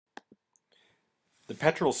The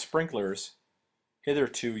petrol sprinklers,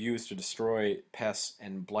 hitherto used to destroy pests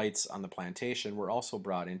and blights on the plantation, were also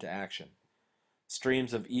brought into action.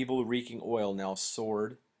 Streams of evil reeking oil now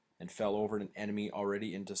soared and fell over an enemy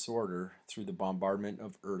already in disorder through the bombardment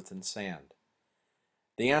of earth and sand.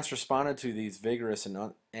 The ants responded to these vigorous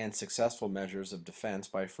and successful measures of defense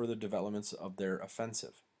by further developments of their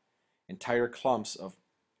offensive. Entire clumps of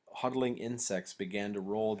huddling insects began to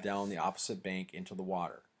roll down the opposite bank into the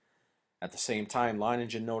water. At the same time,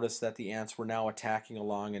 Leiningen noticed that the ants were now attacking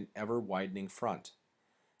along an ever-widening front.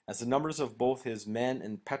 As the numbers of both his men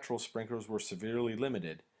and petrol sprinklers were severely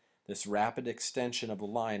limited, this rapid extension of the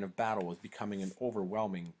line of battle was becoming an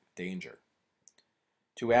overwhelming danger.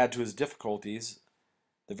 To add to his difficulties,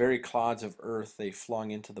 the very clods of earth they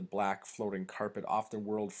flung into the black floating carpet often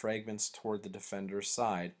whirled fragments toward the defender's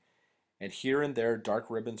side, and here and there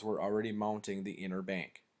dark ribbons were already mounting the inner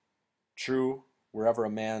bank. True, wherever a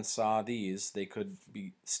man saw these, they could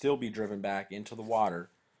still be driven back into the water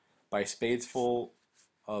by spadesful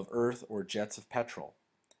of earth or jets of petrol.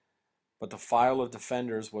 But the file of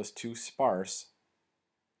defenders was too sparse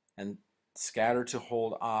and scattered to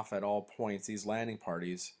hold off at all points these landing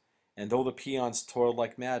parties, and though the peons toiled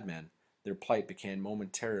like madmen, their plight became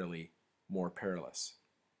momentarily more perilous.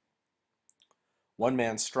 One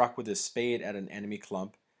man struck with his spade at an enemy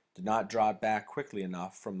clump, did not draw it back quickly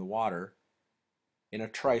enough from the water. In a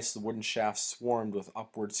trice the wooden shaft swarmed with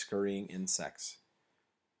upward scurrying insects.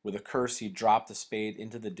 With a curse he dropped the spade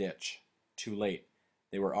into the ditch. Too late.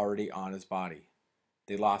 They were already on his body.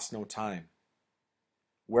 They lost no time.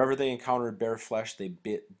 Wherever they encountered bare flesh they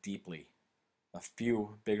bit deeply. A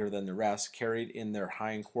few, bigger than the rest, carried in their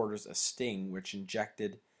hind quarters a sting which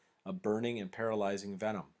injected a burning and paralyzing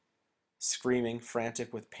venom. Screaming,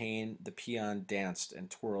 frantic with pain, the peon danced and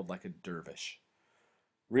twirled like a dervish.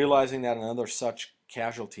 Realizing that another such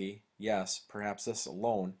casualty, yes, perhaps this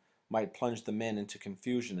alone, might plunge the men into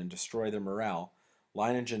confusion and destroy their morale,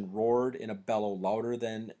 Leiningen roared in a bellow louder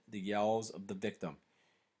than the yells of the victim.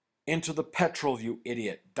 "Into the petrol, you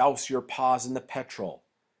idiot! Douse your paws in the petrol!"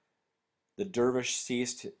 The dervish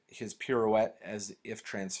ceased his pirouette as if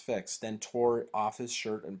transfixed, then tore off his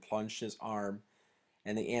shirt and plunged his arm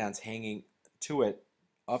and the ants hanging to it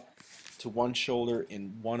up to one shoulder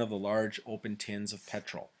in one of the large open tins of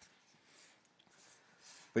petrol.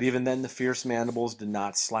 But even then the fierce mandibles did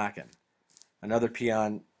not slacken. Another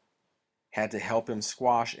peon had to help him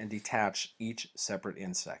squash and detach each separate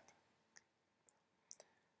insect.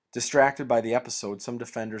 Distracted by the episode, some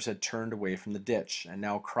defenders had turned away from the ditch, and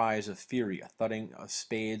now cries of fury, a thudding of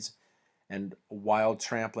spades, and a wild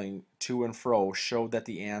trampling to and fro showed that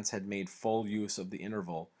the ants had made full use of the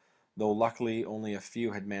interval, though luckily only a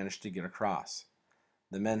few had managed to get across.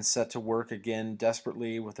 The men set to work again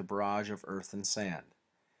desperately with a barrage of earth and sand.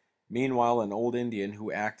 Meanwhile, an old Indian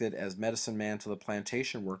who acted as medicine man to the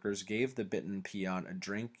plantation workers gave the bitten peon a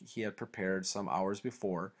drink he had prepared some hours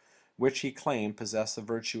before, which he claimed possessed the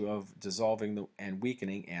virtue of dissolving and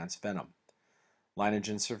weakening ants' venom.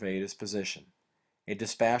 Leiningen surveyed his position. A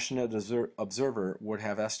dispassionate observer would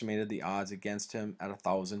have estimated the odds against him at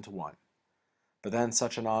 1,000 to 1. But then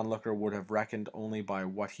such an onlooker would have reckoned only by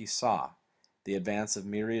what he saw, the advance of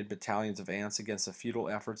myriad battalions of ants against the futile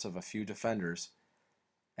efforts of a few defenders,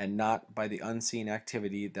 and not by the unseen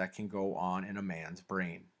activity that can go on in a man's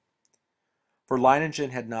brain. For Leiningen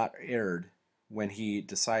had not erred when he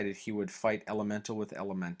decided he would fight elemental with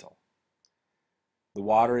elemental. The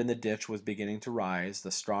water in the ditch was beginning to rise,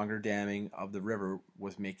 the stronger damming of the river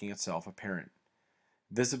was making itself apparent.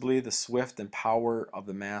 Visibly the swift and power of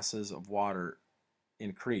the masses of water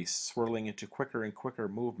increased, swirling into quicker and quicker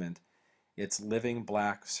movement, its living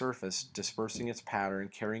black surface dispersing its pattern,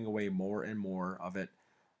 carrying away more and more of it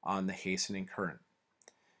on the hastening current.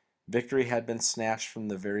 Victory had been snatched from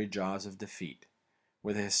the very jaws of defeat.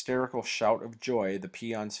 With a hysterical shout of joy, the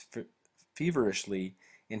peons feverishly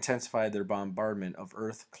intensified their bombardment of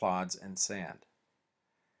earth, clods, and sand.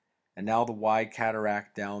 And now the wide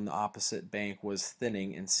cataract down the opposite bank was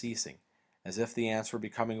thinning and ceasing, as if the ants were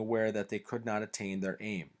becoming aware that they could not attain their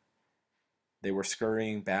aim. They were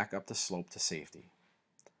scurrying back up the slope to safety.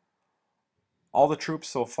 All the troops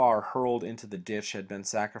so far hurled into the ditch had been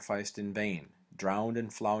sacrificed in vain. Drowned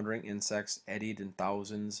and floundering insects eddied in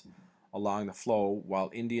thousands along the flow, while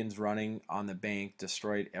Indians running on the bank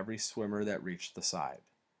destroyed every swimmer that reached the side.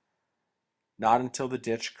 Not until the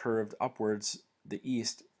ditch curved upwards the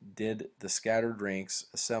east did the scattered ranks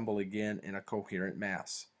assemble again in a coherent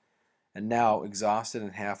mass. And now, exhausted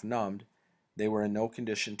and half numbed, they were in no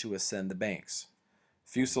condition to ascend the banks.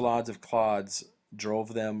 Fusillades of clods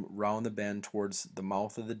drove them round the bend towards the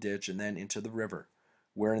mouth of the ditch and then into the river.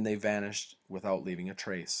 wherein they vanished without leaving a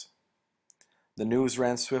trace. The news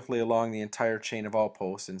ran swiftly along the entire chain of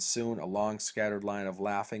outposts, and soon a long scattered line of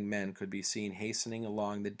laughing men could be seen hastening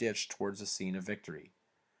along the ditch towards the scene of victory.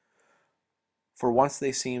 For once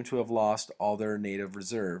they seemed to have lost all their native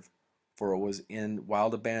reserve, for it was in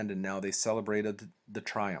wild abandon now they celebrated the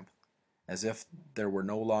triumph, as if there were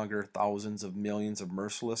no longer thousands of millions of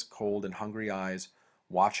merciless, cold, and hungry eyes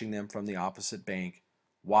watching them from the opposite bank,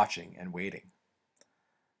 watching and waiting.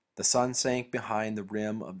 The sun sank behind the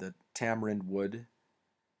rim of the tamarind wood.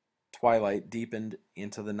 Twilight deepened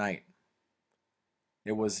into the night.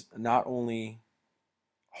 It was not only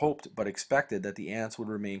hoped but expected that the ants would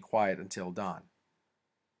remain quiet until dawn.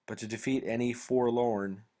 But to defeat any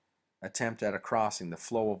forlorn attempt at a crossing, the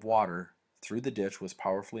flow of water through the ditch was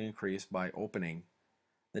powerfully increased by opening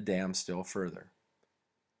the dam still further.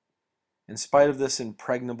 In spite of this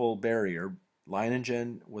impregnable barrier,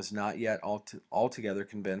 Leiningen was not yet altogether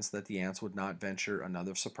convinced that the ants would not venture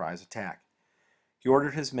another surprise attack. He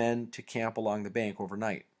ordered his men to camp along the bank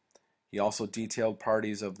overnight. He also detailed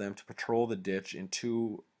parties of them to patrol the ditch in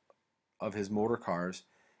two of his motor cars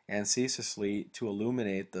and ceaselessly to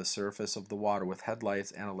illuminate the surface of the water with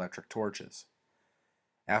headlights and electric torches.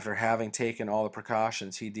 After having taken all the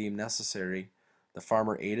precautions he deemed necessary, the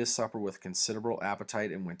farmer ate his supper with considerable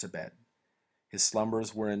appetite and went to bed. His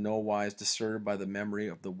slumbers were in no wise disturbed by the memory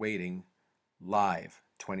of the waiting, live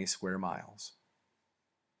 20 square miles.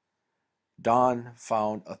 Dawn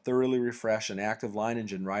found a thoroughly refreshed and active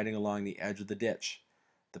Leiningen riding along the edge of the ditch.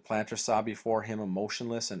 The planter saw before him a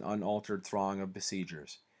motionless and unaltered throng of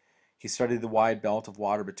besiegers. He studied the wide belt of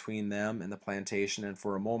water between them and the plantation, and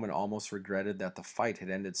for a moment almost regretted that the fight had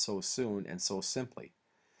ended so soon and so simply.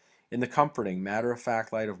 In the comforting,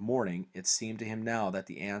 matter-of-fact light of morning, it seemed to him now that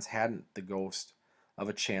the ants hadn't the ghost of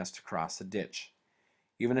a chance to cross the ditch.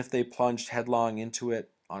 Even if they plunged headlong into it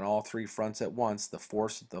on all three fronts at once, the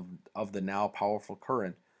force of the now powerful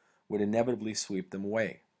current would inevitably sweep them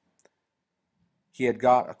away. He had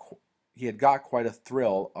got quite a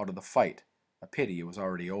thrill out of the fight. A pity it was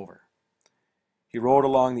already over. He rode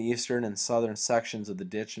along the eastern and southern sections of the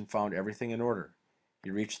ditch and found everything in order.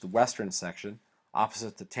 He reached the western section,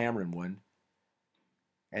 opposite the tamarind wood,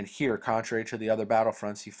 and here, contrary to the other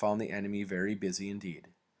battlefronts, he found the enemy very busy indeed.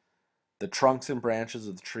 The trunks and branches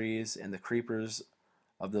of the trees and the creepers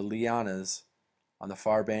of the lianas on the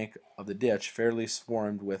far bank of the ditch fairly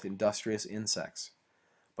swarmed with industrious insects,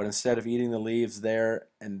 but instead of eating the leaves there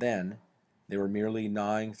and then, they were merely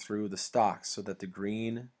gnawing through the stalks so that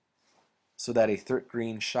a thick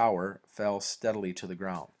green shower fell steadily to the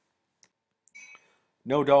ground.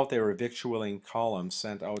 No doubt they were victualling columns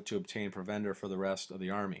sent out to obtain provender for the rest of the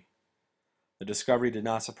army. The discovery did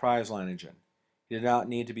not surprise Leiningen. He did not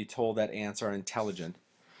need to be told that ants are intelligent,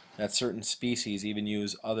 that certain species even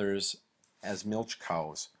use others as milch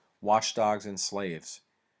cows, watchdogs, and slaves.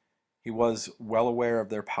 He was well aware of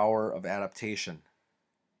their power of adaptation,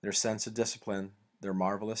 their sense of discipline, their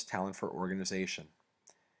marvelous talent for organization.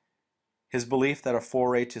 His belief that a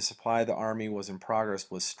foray to supply the army was in progress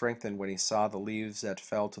was strengthened when he saw the leaves that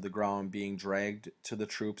fell to the ground being dragged to the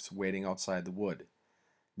troops waiting outside the wood.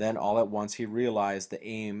 Then all at once he realized the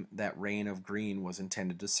aim that rain of green was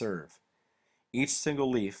intended to serve. Each single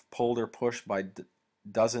leaf, pulled or pushed by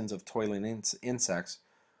dozens of toiling insects,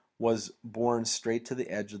 was borne straight to the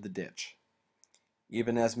edge of the ditch.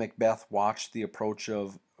 Even as Macbeth watched the approach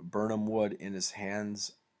of Birnam wood in his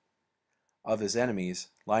hands of his enemies,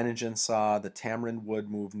 Leiningen saw the tamarind wood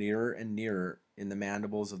move nearer and nearer in the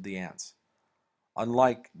mandibles of the ants.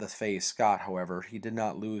 Unlike the Fay Scot, however, he did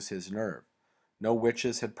not lose his nerve. No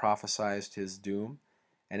witches had prophesied his doom,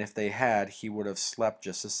 and if they had, he would have slept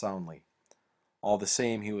just as soundly. All the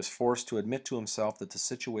same, he was forced to admit to himself that the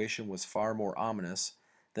situation was far more ominous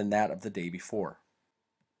than that of the day before.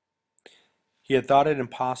 He had thought it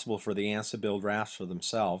impossible for the ants to build rafts for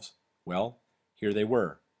themselves. Well, here they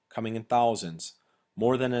were, coming in thousands,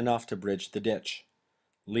 more than enough to bridge the ditch.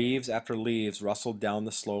 Leaves after leaves rustled down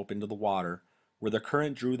the slope into the water, where the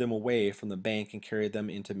current drew them away from the bank and carried them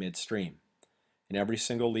into midstream. And every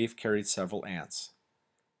single leaf carried several ants.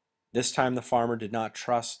 This time the farmer did not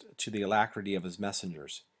trust to the alacrity of his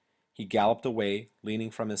messengers. He galloped away,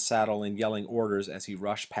 leaning from his saddle and yelling orders as he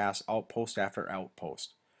rushed past outpost after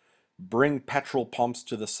outpost. Bring petrol pumps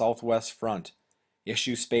to the southwest front.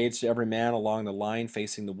 Issue spades to every man along the line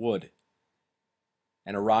facing the wood.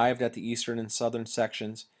 And arrived at the eastern and southern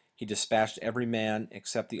sections, he dispatched every man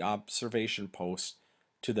except the observation post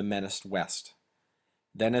to the menaced west.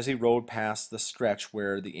 Then as he rode past the stretch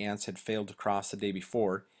where the ants had failed to cross the day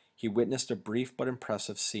before, he witnessed a brief but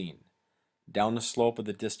impressive scene. Down the slope of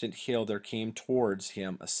the distant hill there came towards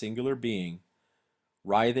him a singular being,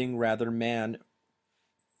 writhing rather man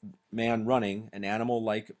running, an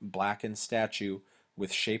animal-like blackened statue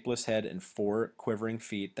with shapeless head and four quivering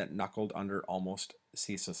feet that knuckled under almost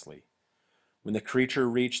ceaselessly. When the creature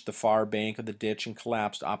reached the far bank of the ditch and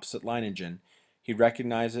collapsed opposite Leiningen, he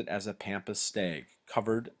recognized it as a pampas stag,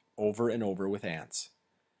 covered over and over with ants.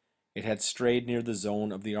 It had strayed near the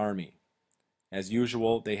zone of the army. As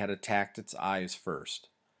usual, they had attacked its eyes first.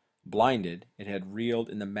 Blinded, it had reeled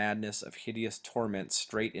in the madness of hideous torment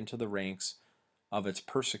straight into the ranks of its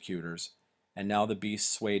persecutors, and now the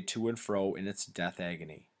beast swayed to and fro in its death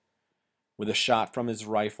agony. With a shot from his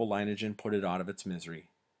rifle, Leiningen put it out of its misery.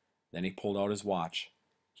 Then he pulled out his watch.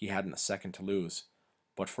 He hadn't a second to lose,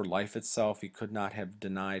 but for life itself he could not have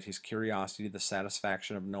denied his curiosity the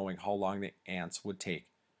satisfaction of knowing how long the ants would take,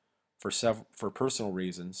 for personal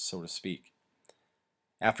reasons, so to speak.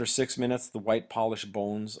 After 6 minutes, the white polished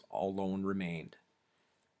bones alone remained.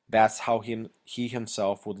 That's how he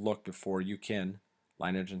himself would look before you kin.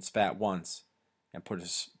 Leiningen spat once and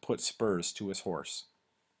put spurs to his horse.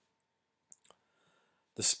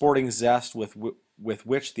 The sporting zest with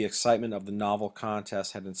which the excitement of the novel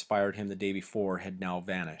contest had inspired him the day before had now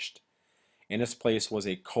vanished. In its place was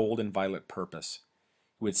a cold and violent purpose.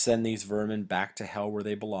 He would send these vermin back to hell where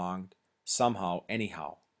they belonged, somehow,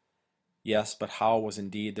 anyhow. Yes, but how was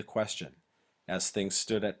indeed the question. As things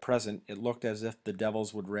stood at present, it looked as if the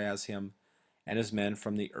devils would razz him and his men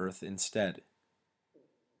from the earth instead.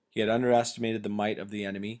 He had underestimated the might of the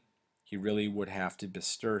enemy. He really would have to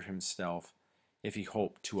bestir himself if he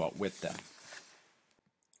hoped to outwit them.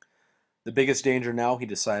 The biggest danger now, he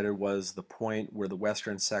decided, was the point where the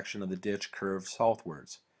western section of the ditch curved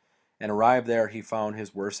southwards, and arrived there he found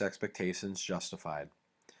his worst expectations justified.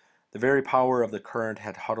 The very power of the current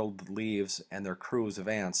had huddled the leaves and their crews of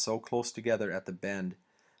ants so close together at the bend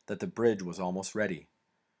that the bridge was almost ready.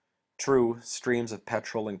 True, streams of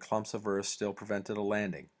petrol and clumps of earth still prevented a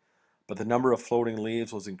landing, but the number of floating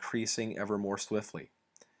leaves was increasing ever more swiftly.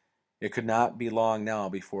 It could not be long now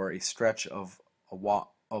before a stretch of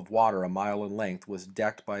water a mile in length was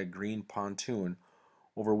decked by a green pontoon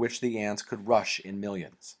over which the ants could rush in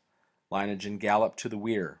millions. Leiningen galloped to the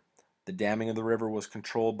weir. The damming of the river was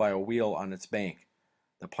controlled by a wheel on its bank.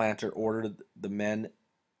 The planter ordered the man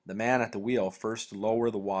at the wheel first to lower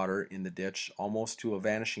the water in the ditch almost to a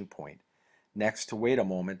vanishing point, next to wait a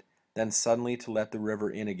moment, then suddenly to let the river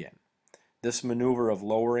in again. This maneuver of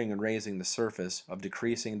lowering and raising the surface, of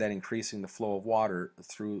decreasing then increasing the flow of water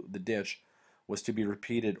through the ditch, was to be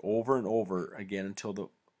repeated over and over again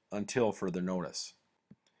until further notice.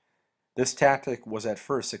 This tactic was at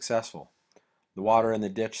first successful. The water in the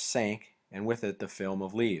ditch sank, and with it the film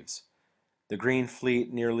of leaves. The green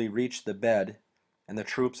fleet nearly reached the bed, and the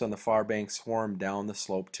troops on the far bank swarmed down the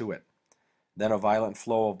slope to it. Then a violent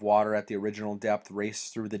flow of water at the original depth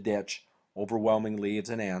raced through the ditch, overwhelming leaves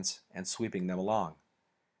and ants, and sweeping them along.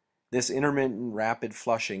 This intermittent rapid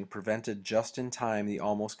flushing prevented just in time the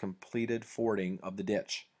almost completed fording of the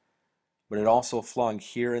ditch, but it also flung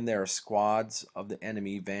here and there squads of the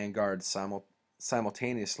enemy vanguard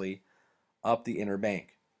simultaneously up the inner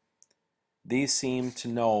bank. These seemed to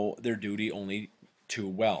know their duty only too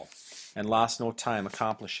well, and lost no time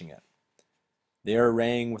accomplishing it. They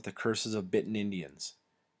rang with the curses of bitten Indians.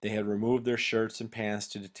 They had removed their shirts and pants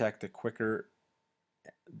to detect the quicker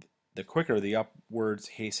the upwards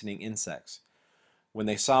hastening insects. When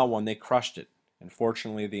they saw one, they crushed it, and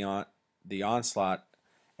fortunately the onslaught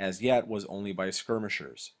as yet was only by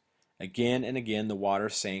skirmishers. Again and again the water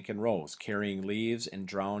sank and rose, carrying leaves and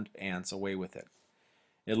drowned ants away with it.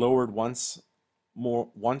 It lowered once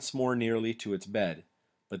more nearly to its bed,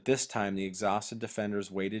 but this time the exhausted defenders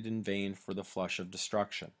waited in vain for the flush of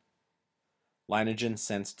destruction. Leiningen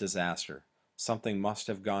sensed disaster. Something must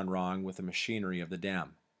have gone wrong with the machinery of the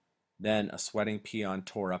dam. Then a sweating peon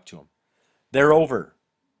tore up to him. "They're over!"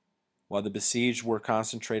 While the besieged were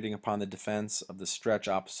concentrating upon the defense of the stretch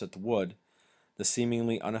opposite the wood, the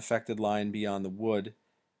seemingly unaffected line beyond the wood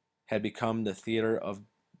had become the theater of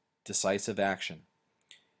decisive action.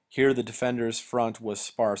 Here the defenders' front was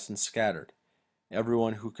sparse and scattered.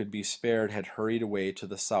 Everyone who could be spared had hurried away to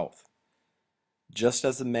the south. Just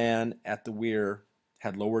as the man at the weir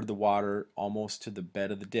had lowered the water almost to the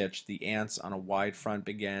bed of the ditch, the ants on a wide front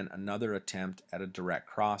began another attempt at a direct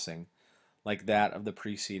crossing, like that of the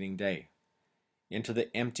preceding day. Into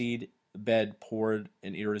the emptied bed poured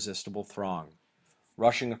an irresistible throng.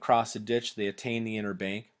 Rushing across the ditch, they attained the inner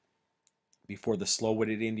bank before the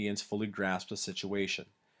slow-witted Indians fully grasped the situation.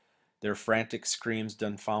 Their frantic screams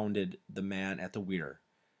dumbfounded the man at the weir.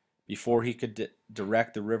 Before he could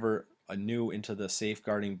direct the river anew into the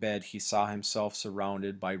safeguarding bed, he saw himself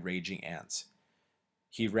surrounded by raging ants.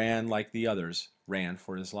 He ran like the others, ran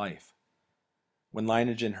for his life. When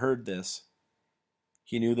Leiningen heard this,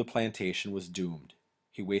 he knew the plantation was doomed.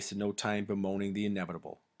 He wasted no time bemoaning the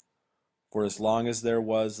inevitable. For as long as there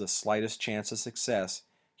was the slightest chance of success,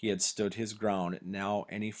 he had stood his ground. Now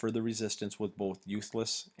any further resistance was both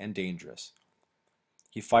useless and dangerous.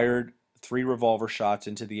 He fired 3 revolver shots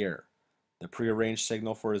into the air, the prearranged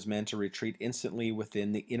signal for his men to retreat instantly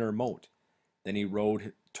within the inner moat. Then he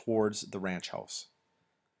rode towards the ranch house.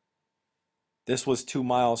 This was 2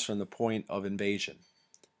 miles from the point of invasion.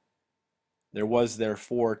 There was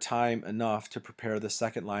therefore time enough to prepare the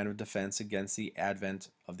second line of defense against the advent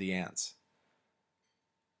of the ants.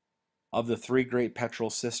 Of the 3 great petrol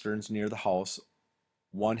cisterns near the house,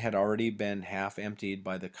 one had already been half emptied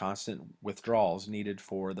by the constant withdrawals needed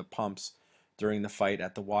for the pumps during the fight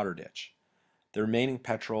at the water ditch. The remaining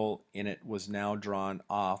petrol in it was now drawn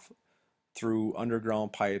off through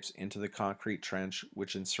underground pipes into the concrete trench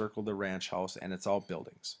which encircled the ranch house and its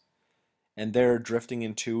outbuildings. And there, drifting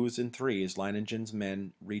in 2s and 3s, Leiningen's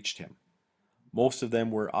men reached him. Most of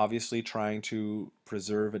them were obviously trying to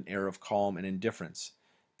preserve an air of calm and indifference,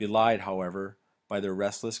 belied, however, by their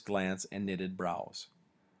restless glance and knitted brows.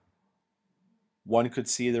 One could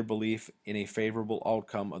see their belief in a favorable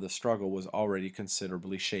outcome of the struggle was already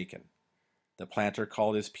considerably shaken. The planter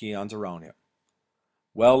called his peons around him.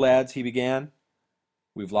 "Well, lads," he began,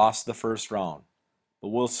 "we've lost the first round, but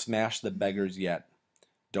we'll smash the beggars yet.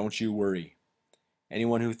 Don't you worry.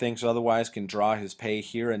 Anyone who thinks otherwise can draw his pay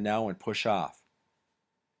here and now and push off.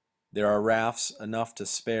 There are rafts enough to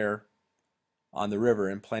spare on the river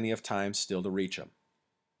and plenty of time still to reach 'em."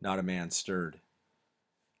 Not a man stirred.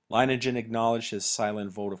 Leiningen acknowledged his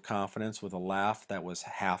silent vote of confidence with a laugh that was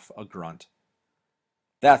half a grunt.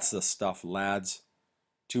 "That's the stuff, lads.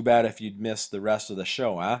 Too bad if you'd missed the rest of the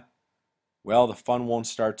show, eh? Well, the fun won't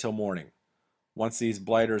start till morning. Once these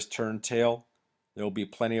blighters turn tail, there will be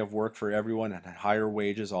plenty of work for everyone and higher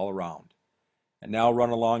wages all around. And now run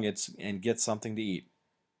along and get something to eat.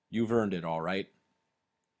 You've earned it, all right."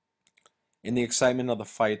 In the excitement of the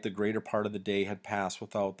fight, the greater part of the day had passed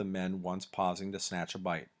without the men once pausing to snatch a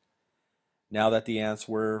bite. Now that the ants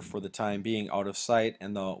were, for the time being, out of sight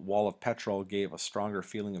and the wall of petrol gave a stronger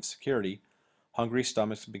feeling of security, hungry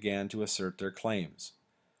stomachs began to assert their claims.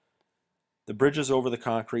 The bridges over the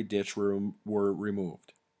concrete ditch were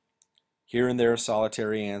removed. Here and there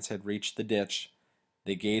solitary ants had reached the ditch.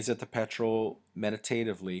 They gazed at the petrol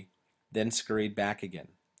meditatively, then scurried back again.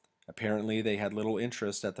 Apparently they had little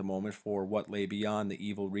interest at the moment for what lay beyond the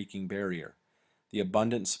evil-reeking barrier. The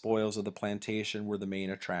abundant spoils of the plantation were the main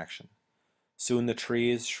attraction. Soon the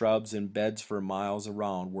trees, shrubs, and beds for miles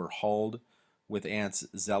around were hulled with ants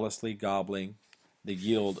zealously gobbling the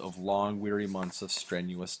yield of long, weary months of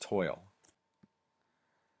strenuous toil.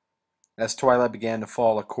 As twilight began to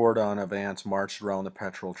fall, a cordon of ants marched around the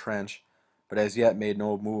petrol trench, but as yet made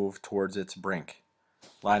no move towards its brink.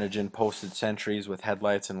 Leiningen posted sentries with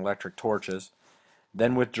headlights and electric torches,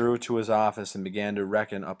 then withdrew to his office and began to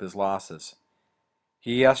reckon up his losses.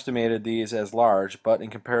 He estimated these as large, but in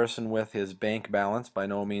comparison with his bank balance, by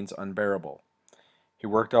no means unbearable. He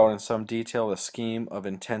worked out in some detail a scheme of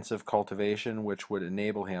intensive cultivation which would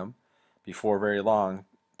enable him, before very long,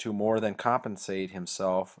 to more than compensate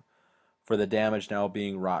himself for the damage now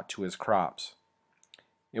being wrought to his crops.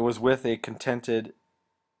 It was with a contented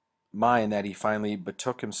mind that he finally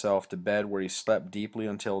betook himself to bed, where he slept deeply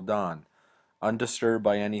until dawn, undisturbed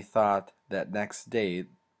by any thought that next day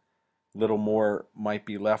little more might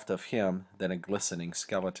be left of him than a glistening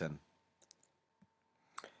skeleton.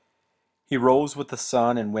 He rose with the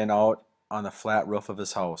sun and went out on the flat roof of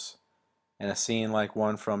his house, and a scene like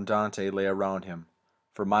one from Dante lay around him.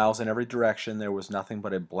 For miles in every direction there was nothing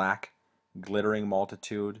but a black, glittering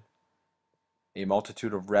multitude, a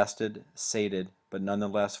multitude of rested, sated, but none the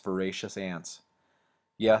less voracious ants.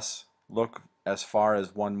 Yes, look as far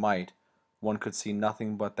as one might, one could see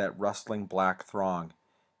nothing but that rustling black throng,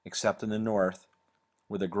 except in the north,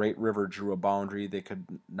 where the great river drew a boundary they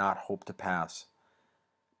could not hope to pass.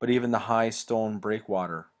 But even the high stone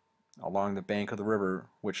breakwater along the bank of the river,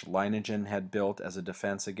 which Leiningen had built as a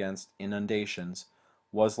defense against inundations,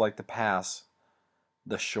 was like the pass,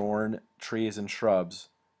 the shorn trees and shrubs,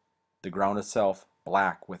 the ground itself,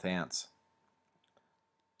 black with ants.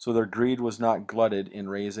 So their greed was not glutted in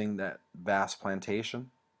raising that vast plantation?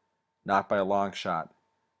 Not by a long shot.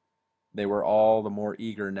 They were all the more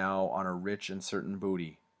eager now on a rich and certain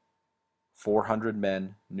booty. 400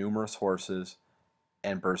 men, numerous horses,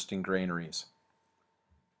 and bursting granaries.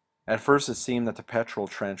 At first it seemed that the petrol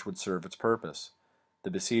trench would serve its purpose.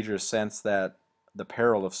 The besiegers sensed that the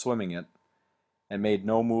peril of swimming it, and made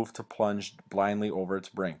no move to plunge blindly over its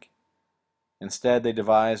brink. Instead, they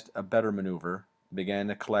devised a better maneuver, began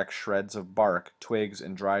to collect shreds of bark, twigs,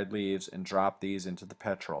 and dried leaves, and drop these into the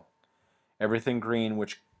petrol. Everything green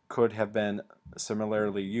which could have been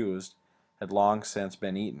similarly used had long since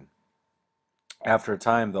been eaten. After a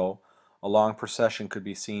time, though, a long procession could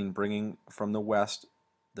be seen bringing from the west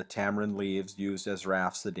the tamarind leaves used as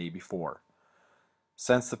rafts the day before.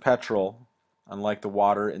 Since the petrol, unlike the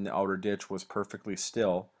water in the outer ditch, was perfectly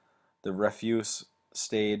still, the refuse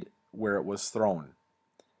stayed where it was thrown.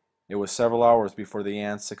 It was several hours before the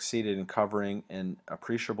ants succeeded in covering an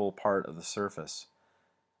appreciable part of the surface.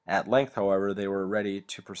 At length, however, they were ready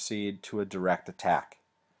to proceed to a direct attack.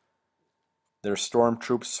 Their storm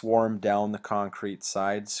troops swarmed down the concrete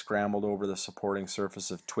sides, scrambled over the supporting surface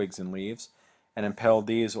of twigs and leaves, and impelled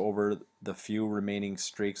these over the few remaining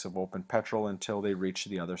streaks of open petrol until they reached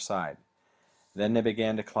the other side. Then they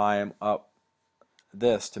began to climb up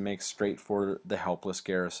this to make straight for the helpless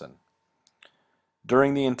garrison.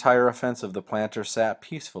 During the entire offensive, the planter sat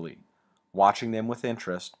peacefully, watching them with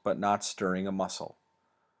interest, but not stirring a muscle.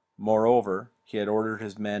 Moreover, he had ordered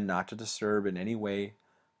his men not to disturb in any way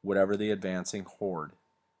whatever the advancing horde.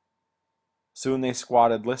 Soon they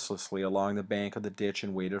squatted listlessly along the bank of the ditch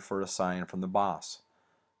and waited for a sign from the boss.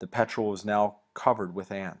 The petrol was now covered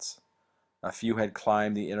with ants. A few had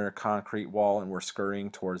climbed the inner concrete wall and were scurrying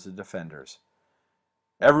towards the defenders.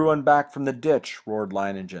 "Everyone back from the ditch!" roared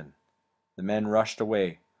Leiningen. The men rushed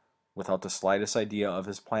away, without the slightest idea of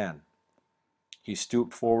his plan. He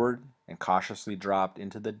stooped forward and cautiously dropped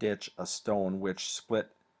into the ditch a stone which split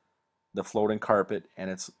the floating carpet and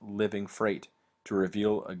its living freight, to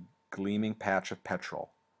reveal a gleaming patch of petrol.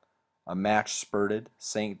 A match spurted,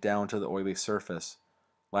 sank down to the oily surface.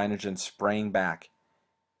 Leiningen sprang back.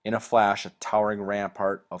 In a flash, a towering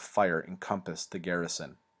rampart of fire encompassed the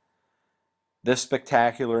garrison. This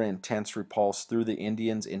spectacular and intense repulse threw the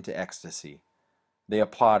Indians into ecstasy. They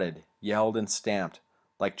applauded, yelled, and stamped,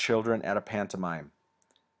 like children at a pantomime.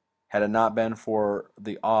 Had it not been for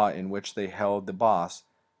the awe in which they held the boss,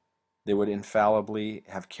 they would infallibly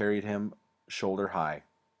have carried him shoulder high.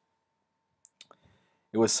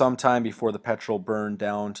 It was some time before the petrol burned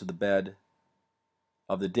down to the bed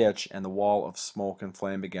of the ditch and the wall of smoke and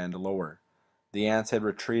flame began to lower. The ants had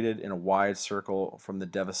retreated in a wide circle from the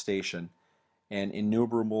devastation, and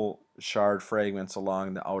innumerable charred fragments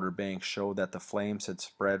along the outer bank showed that the flames had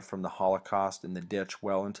spread from the holocaust in the ditch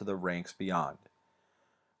well into the ranks beyond,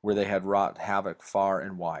 where they had wrought havoc far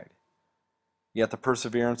and wide. Yet the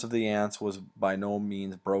perseverance of the ants was by no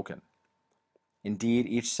means broken. Indeed,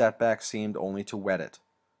 each setback seemed only to whet it.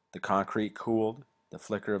 The concrete cooled, the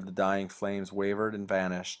flicker of the dying flames wavered and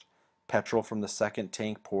vanished, petrol from the second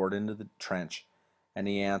tank poured into the trench, and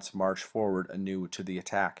the ants marched forward anew to the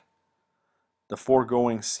attack. The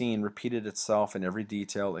foregoing scene repeated itself in every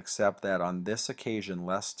detail except that on this occasion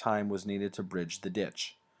less time was needed to bridge the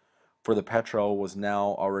ditch, for the petrol was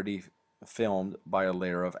now already filmed by a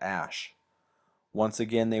layer of ash. Once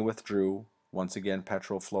again they withdrew. Once again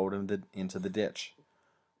petrol flowed into the ditch.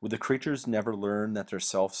 Would the creatures never learn that their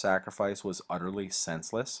self-sacrifice was utterly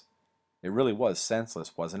senseless? It really was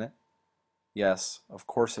senseless, wasn't it? Yes, of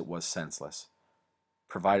course it was senseless,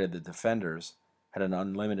 provided the defenders had an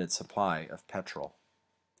unlimited supply of petrol.